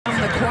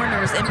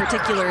corners in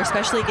particular,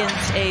 especially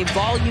against a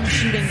volume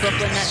shooting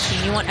Brooklyn Nets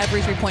team. You want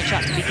every three-point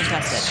shot to be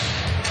contested.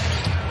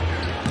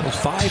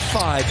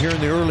 5-5 here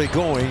in the early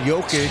going.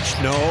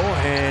 Jokić, no,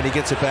 and he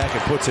gets it back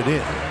and puts it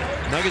in.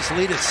 Nuggets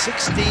lead at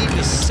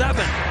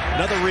 16-7.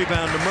 Another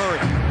rebound to Murray.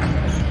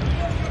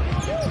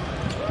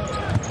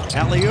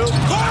 Alley-oop.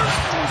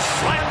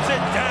 Slams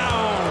it down.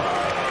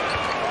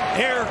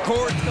 Air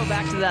court. Go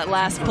back to that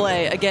last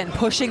play. Again,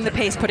 pushing the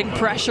pace, putting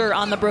pressure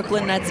on the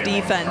Brooklyn Nets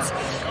defense.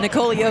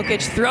 Nikola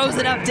Jokić throws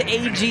it up to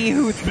AG,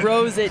 who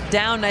throws it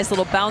down. Nice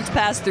little bounce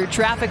pass through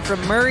traffic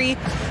from Murray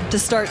to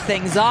start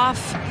things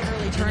off.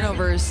 Early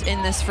turnovers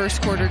in this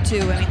first quarter,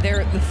 too. I mean,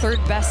 they're the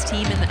third best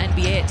team in the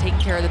NBA at taking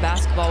care of the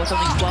basketball with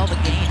only 12 a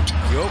game.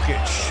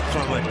 Jokić,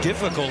 from a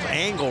difficult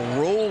angle,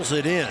 rolls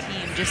it in.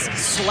 Just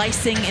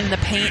slicing in the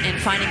paint and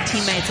finding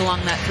teammates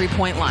along that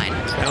three-point line.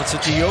 Bounce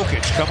it to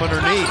Jokić, come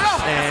underneath,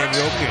 and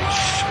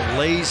Jokić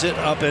lays it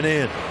up and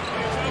in.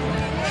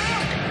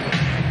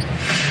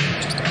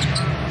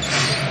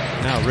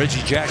 Now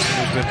Reggie Jackson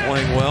has been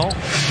playing well.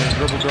 Can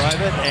dribble drive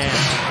it,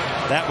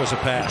 and that was a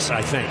pass,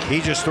 I think.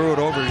 He just threw it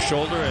over his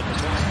shoulder, and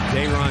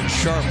Day'Ron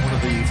Sharpe, one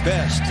of the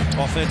best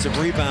offensive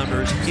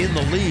rebounders in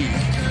the league.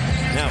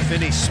 Now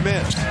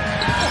Finney-Smith,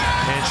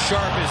 and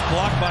Sharpe is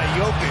blocked by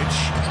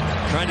Jokić.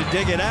 Trying to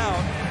dig it out.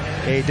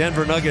 A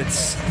Denver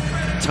Nuggets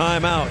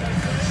timeout.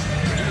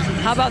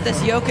 How about this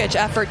Jokić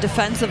effort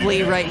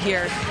defensively right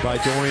here? By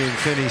Dorian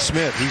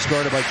Finney-Smith. He's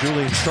guarded by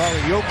Julian Strawley.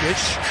 Jokić.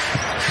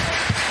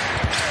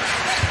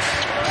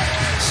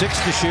 6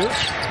 to shoot.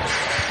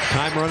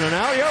 Time running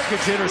out.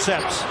 Jokić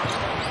intercepts.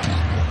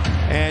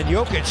 And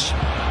Jokić,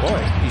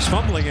 boy, he's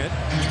fumbling it.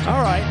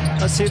 All right,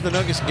 let's see if the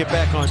Nuggets can get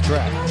back on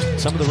track.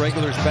 Some of the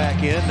regulars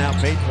back in. Now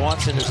Peyton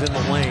Watson is in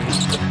the lane,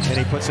 and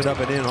he puts it up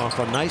and in off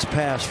a nice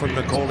pass from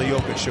Nikola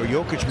Jokić. So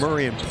Jokić,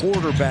 Murray, and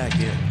Porter back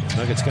in.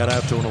 Nuggets got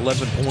out to an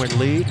 11-point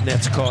lead.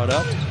 Nets caught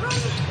up.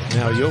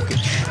 Now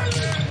Jokić.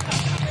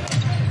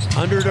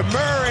 Under to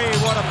Murray.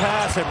 What a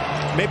pass,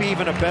 and maybe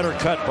even a better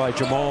cut by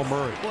Jamal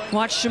Murray.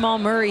 Watch Jamal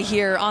Murray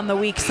here on the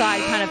weak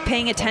side, kind of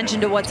paying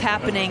attention to what's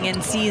happening,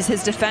 and sees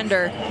his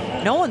defender.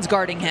 No one's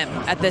guarding him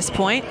at this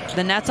point.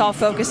 The Nets all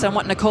focused on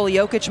what Nikola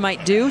Jokić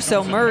might do,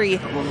 so Murray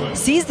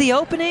sees the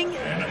opening,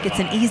 gets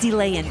an easy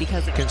lay-in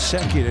because of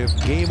consecutive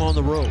game on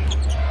the road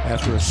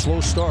after a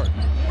slow start.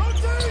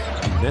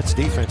 Nets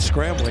defense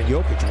scrambling.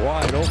 Jokić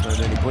wide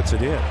open, and he puts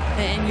it in.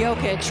 And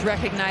Jokić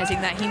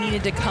recognizing that he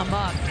needed to come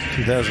up.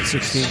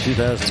 2016,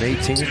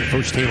 2018, the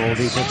first team all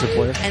defensive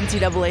player.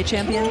 NCAA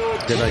champion.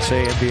 Did I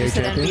say NBA you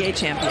said champion? NBA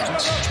champion.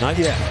 Not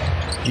yet.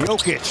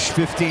 Jokić,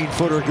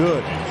 15-footer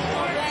good.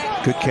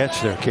 Good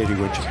catch there, Katie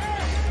Winchell.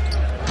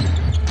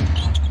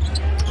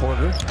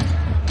 Porter.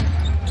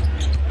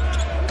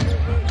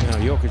 Now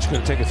Jokić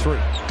going to take a three.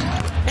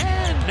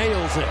 And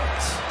nails it.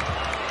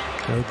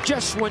 So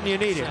just when you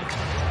need it.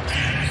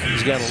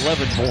 He's got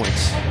 11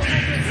 points.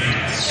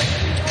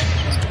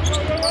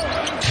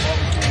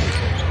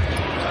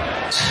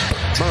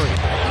 Murray.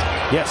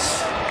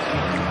 Yes.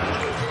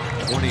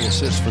 20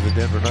 assists for the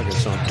Denver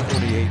Nuggets on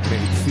 28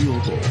 made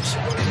field goals.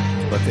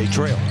 But they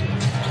trail.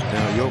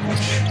 Now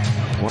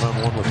Jokić,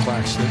 one-on-one with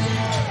Claxton.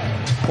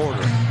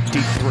 Porter,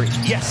 deep three.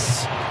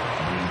 Yes!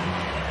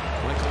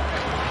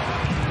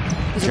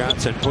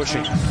 Johnson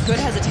pushing. Good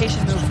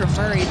hesitation move from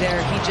Murray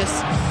there. He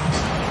just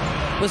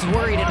was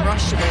worried and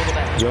rushed it a little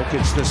bit.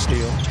 Jokić the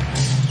steal.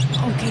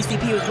 Oh,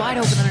 KCP was wide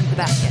open underneath the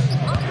basket.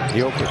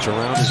 Jokić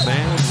around his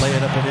man, lay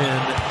it up and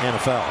in, and a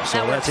foul.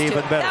 So that's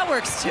even better. That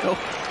works too.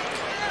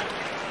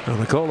 Now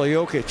Nikola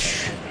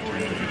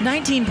Jokić.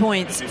 19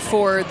 points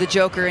for the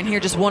Joker, and here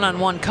just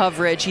one-on-one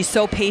coverage. He's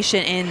so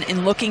patient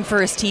in looking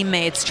for his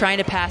teammates, trying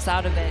to pass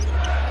out of it.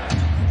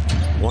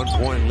 1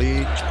 point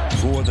lead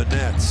for the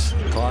Nets.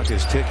 Clock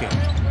is ticking.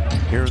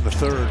 Here in the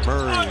third,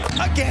 Murray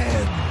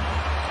again.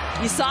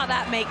 You saw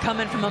that make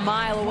coming from a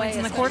mile away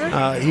in the quarter?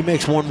 He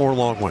makes one more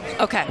long one.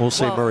 Okay. We'll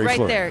say Murray right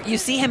flirt. there. You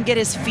see him get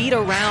his feet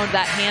around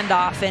that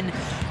handoff, and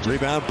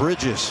rebound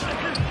Bridges.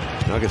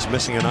 Nuggets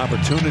missing an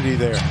opportunity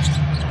there.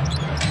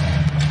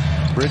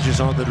 Bridges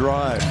on the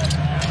drive.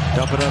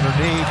 Dump it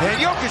underneath. And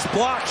Jokić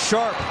blocked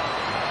Sharpe.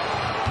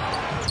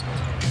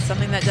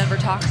 Something that Denver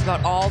talks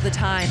about all the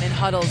time in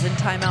huddles and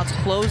timeouts.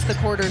 Close the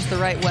quarters the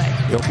right way.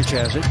 Jokić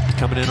has it.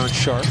 Coming in on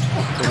Sharpe.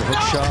 And the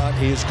hook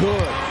shot is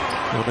good.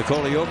 Well,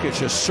 Nikola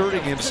Jokić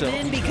asserting himself.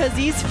 In because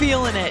he's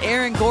feeling it.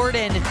 Aaron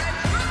Gordon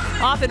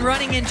off and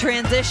running in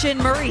transition.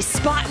 Murray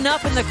spotting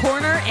up in the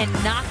corner and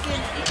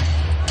knocking.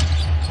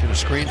 Gonna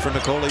screen for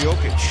Nikola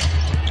Jokić.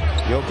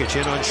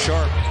 Jokić in on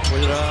Sharpe.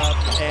 Put it up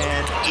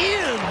and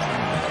in.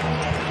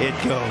 It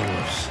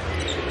goes.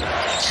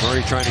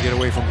 Murray trying to get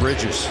away from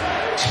Bridges.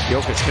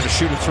 Jokić gonna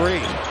shoot a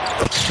three.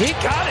 He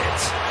got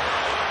it.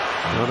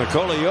 Now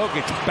Nikola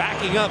Jokić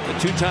backing up, the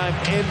two-time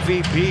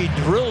MVP,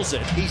 drills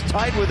it. He's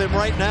tied with him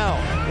right now.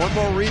 One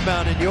more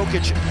rebound and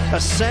Jokić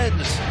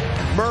ascends.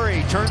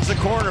 Murray turns the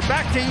corner,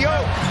 back to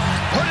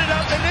Jokić. Put it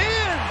up and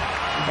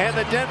in! And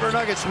the Denver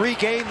Nuggets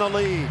regain the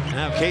lead.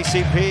 Now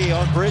KCP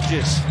on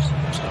Bridges.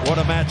 What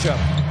a matchup.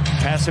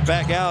 Pass it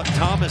back out.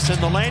 Thomas in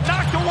the lane,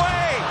 knocked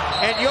away,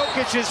 and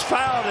Jokić is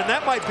fouled, and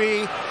that might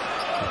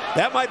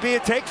be a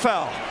take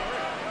foul.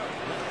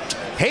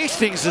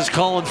 Hastings is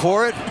calling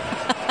for it.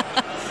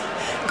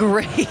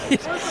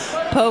 Great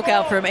poke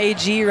out from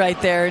AG right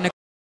there.